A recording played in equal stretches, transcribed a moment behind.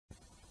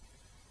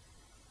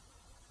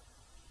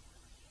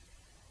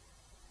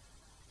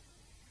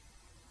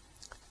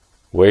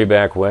Way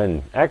back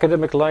when,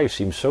 academic life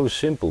seemed so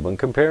simple when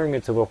comparing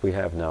it to what we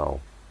have now.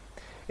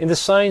 In the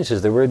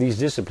sciences there were these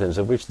disciplines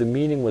of which the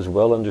meaning was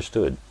well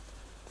understood.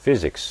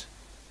 Physics,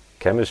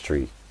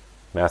 chemistry,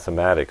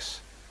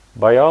 mathematics,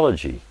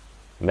 biology,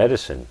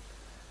 medicine,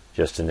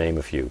 just to name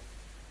a few.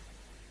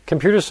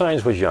 Computer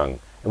science was young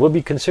and would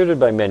be considered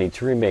by many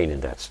to remain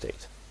in that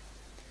state.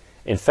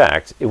 In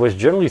fact, it was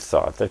generally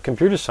thought that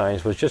computer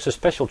science was just a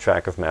special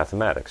track of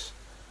mathematics.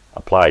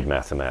 Applied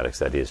mathematics,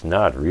 that is,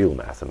 not real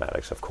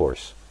mathematics, of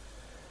course.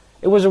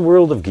 It was a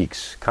world of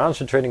geeks,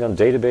 concentrating on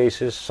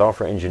databases,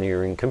 software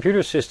engineering,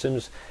 computer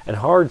systems, and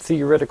hard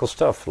theoretical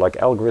stuff like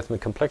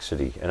algorithmic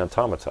complexity and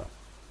automata.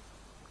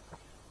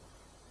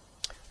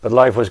 But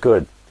life was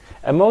good,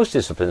 and most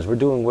disciplines were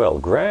doing well,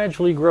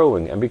 gradually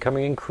growing and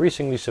becoming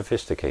increasingly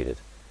sophisticated.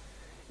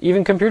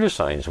 Even computer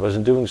science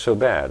wasn't doing so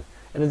bad,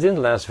 and it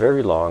didn't last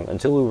very long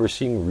until we were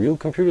seeing real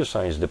computer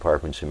science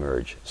departments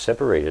emerge,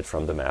 separated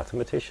from the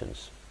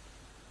mathematicians.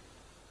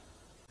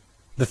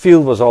 The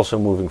field was also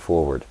moving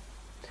forward.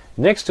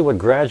 Next to what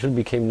gradually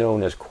became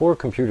known as core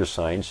computer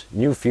science,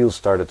 new fields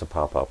started to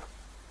pop up.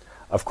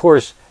 Of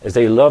course, as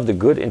they loved a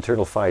good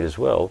internal fight as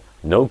well,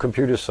 no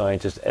computer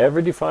scientist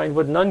ever defined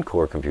what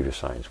non-core computer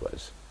science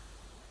was.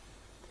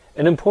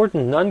 An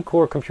important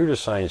non-core computer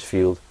science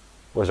field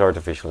was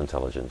artificial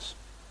intelligence.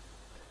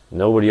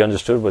 Nobody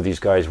understood what these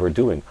guys were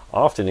doing,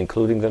 often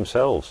including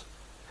themselves.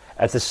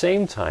 At the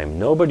same time,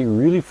 nobody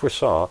really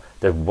foresaw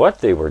that what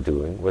they were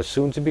doing was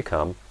soon to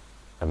become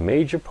a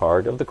major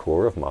part of the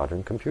core of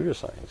modern computer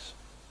science.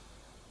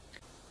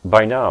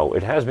 By now,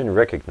 it has been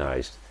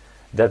recognized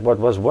that what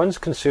was once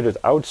considered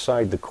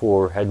outside the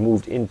core had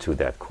moved into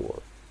that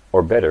core.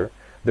 Or better,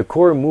 the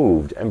core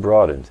moved and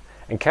broadened,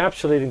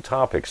 encapsulating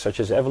topics such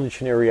as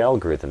evolutionary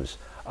algorithms,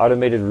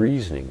 automated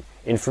reasoning,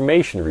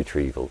 information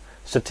retrieval,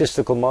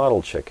 statistical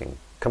model checking,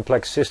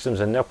 complex systems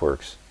and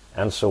networks,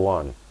 and so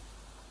on.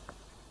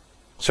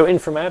 So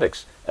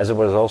informatics, as it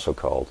was also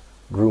called,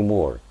 grew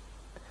more.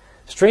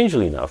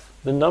 Strangely enough,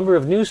 the number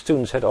of new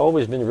students had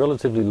always been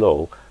relatively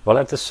low, while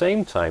at the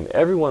same time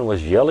everyone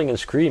was yelling and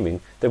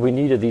screaming that we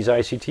needed these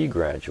ICT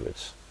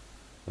graduates.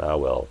 Ah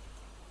well.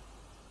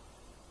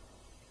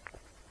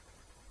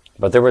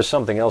 But there was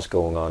something else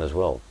going on as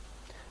well.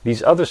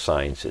 These other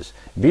sciences,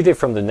 be they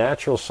from the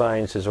natural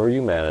sciences or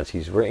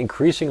humanities, were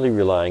increasingly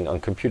relying on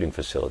computing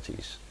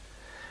facilities.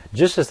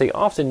 Just as they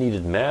often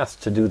needed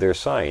math to do their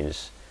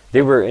science,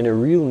 they were in a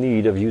real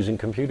need of using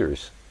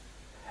computers.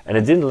 And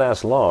it didn't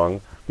last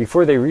long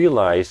before they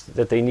realized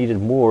that they needed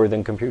more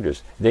than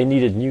computers. They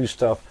needed new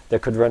stuff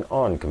that could run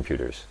on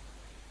computers.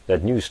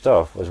 That new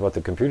stuff was what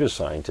the computer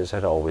scientists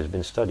had always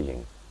been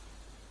studying.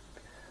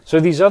 So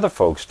these other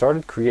folks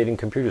started creating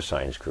computer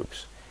science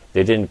groups.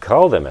 They didn't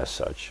call them as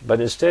such,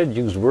 but instead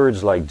used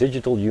words like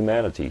Digital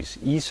Humanities,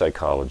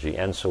 e-psychology,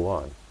 and so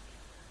on.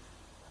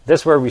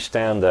 That's where we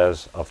stand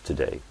as of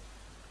today.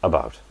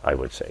 About, I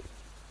would say.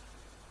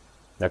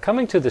 Now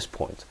coming to this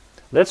point,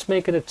 let's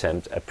make an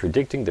attempt at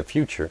predicting the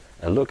future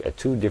and look at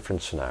two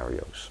different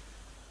scenarios.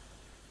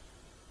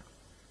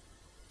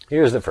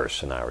 Here's the first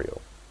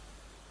scenario.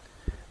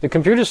 The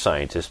computer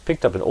scientists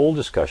picked up an old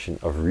discussion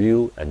of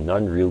real and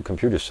non-real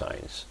computer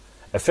science,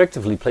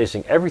 effectively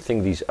placing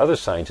everything these other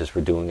scientists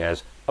were doing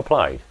as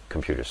applied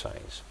computer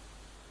science.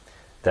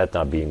 That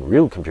not being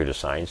real computer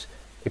science,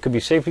 it could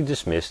be safely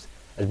dismissed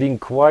as being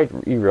quite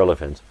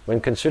irrelevant when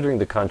considering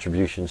the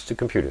contributions to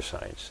computer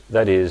science,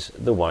 that is,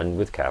 the one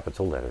with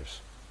capital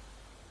letters.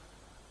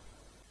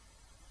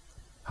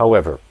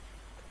 However,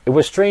 it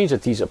was strange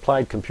that these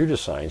applied computer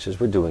sciences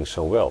were doing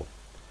so well.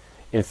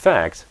 In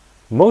fact,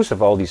 most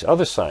of all these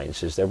other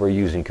sciences that were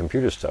using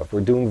computer stuff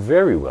were doing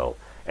very well,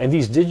 and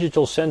these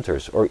digital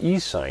centers or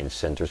e-science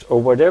centers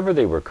or whatever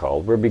they were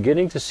called were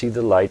beginning to see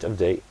the light of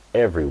day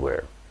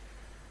everywhere.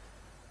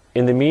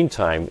 In the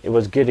meantime, it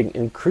was getting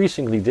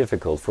increasingly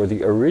difficult for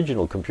the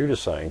original computer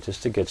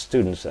scientists to get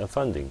students and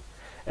funding,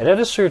 and at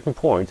a certain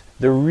point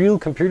the real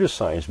computer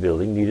science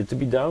building needed to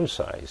be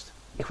downsized.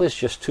 It was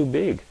just too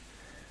big.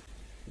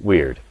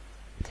 Weird,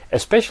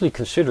 especially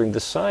considering the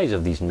size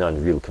of these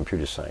non-real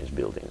computer science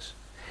buildings.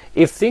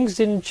 If things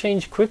didn't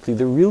change quickly,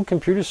 the real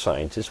computer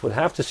scientists would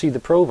have to see the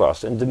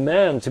provost and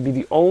demand to be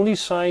the only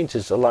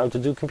scientists allowed to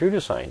do computer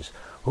science.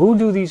 Who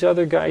do these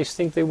other guys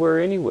think they were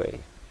anyway?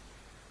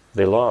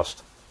 They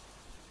lost.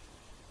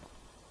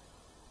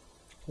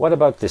 What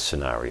about this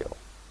scenario?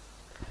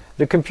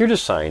 The computer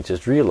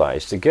scientists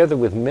realized, together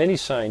with many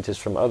scientists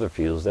from other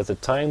fields, that the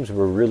times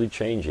were really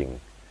changing.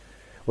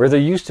 Where there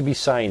used to be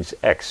Science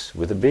X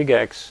with a big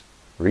X,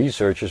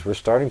 researchers were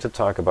starting to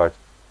talk about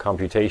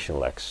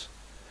computational X.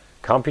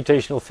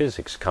 Computational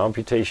physics,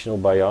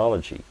 computational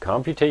biology,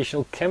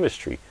 computational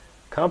chemistry,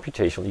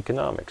 computational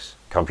economics,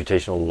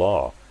 computational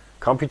law,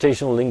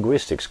 computational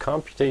linguistics,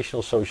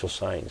 computational social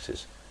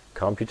sciences,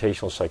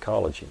 computational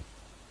psychology.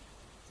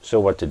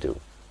 So what to do?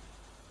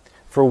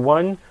 For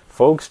one,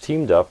 folks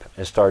teamed up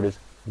and started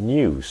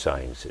new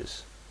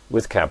sciences,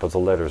 with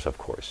capital letters of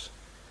course.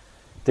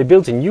 They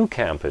built a new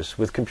campus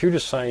with computer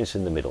science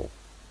in the middle.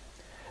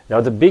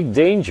 Now the big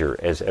danger,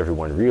 as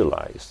everyone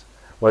realized,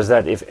 was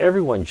that if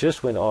everyone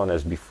just went on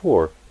as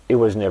before, it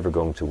was never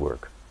going to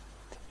work.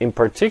 In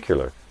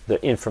particular, the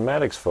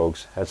informatics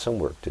folks had some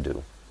work to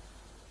do.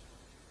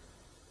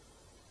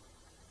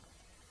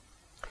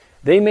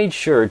 They made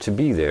sure to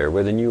be there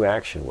where the new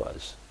action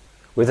was,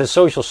 with the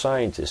social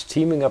scientists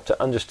teaming up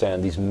to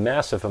understand these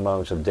massive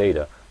amounts of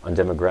data on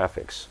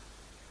demographics.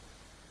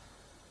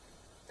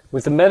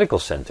 With the medical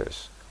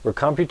centers, where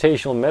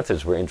computational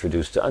methods were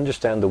introduced to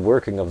understand the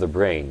working of the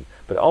brain,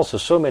 but also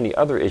so many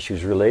other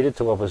issues related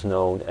to what was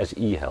known as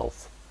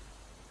e-health.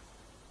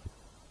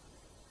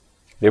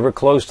 They were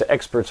close to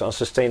experts on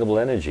sustainable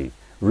energy,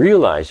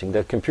 realizing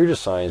that computer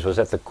science was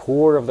at the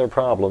core of their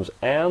problems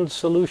and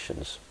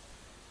solutions.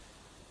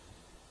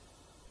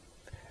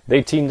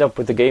 They teamed up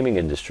with the gaming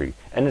industry,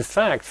 and in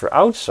fact, for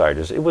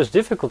outsiders, it was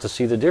difficult to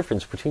see the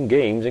difference between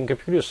games and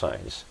computer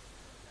science,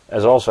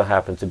 as also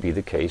happened to be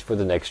the case for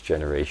the next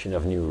generation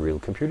of new real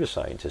computer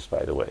scientists,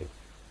 by the way.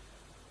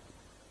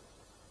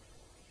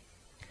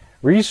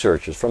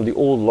 Researchers from the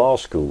old law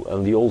school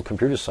and the old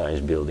computer science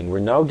building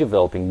were now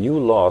developing new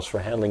laws for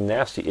handling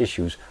nasty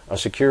issues on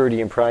security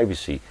and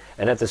privacy,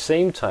 and at the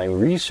same time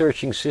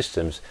researching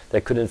systems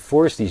that could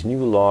enforce these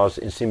new laws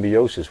in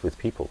symbiosis with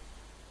people.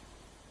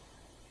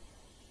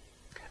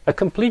 A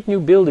complete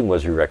new building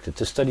was erected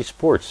to study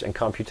sports and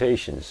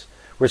computations,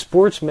 where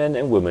sportsmen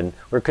and women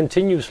were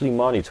continuously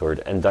monitored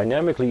and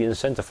dynamically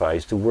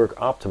incentivized to work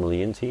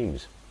optimally in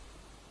teams.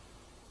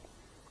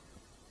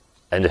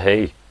 And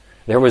hey,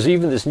 there was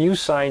even this new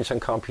science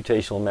on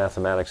computational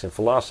mathematics and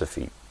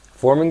philosophy,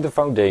 forming the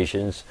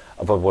foundations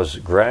of what was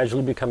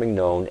gradually becoming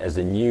known as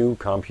the new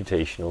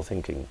computational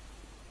thinking.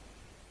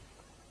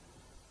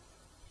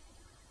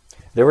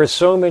 There were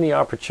so many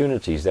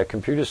opportunities that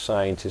computer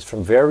scientists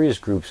from various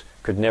groups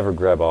could never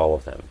grab all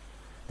of them.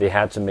 They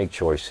had to make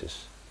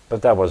choices,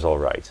 but that was all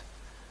right.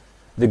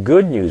 The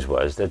good news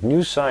was that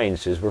new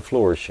sciences were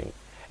flourishing,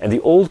 and the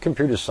old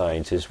computer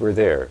scientists were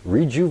there,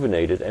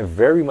 rejuvenated and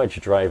very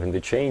much driving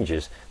the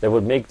changes that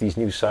would make these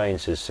new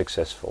sciences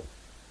successful.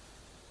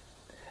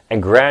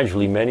 And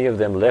gradually many of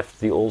them left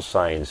the old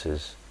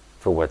sciences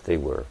for what they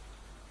were.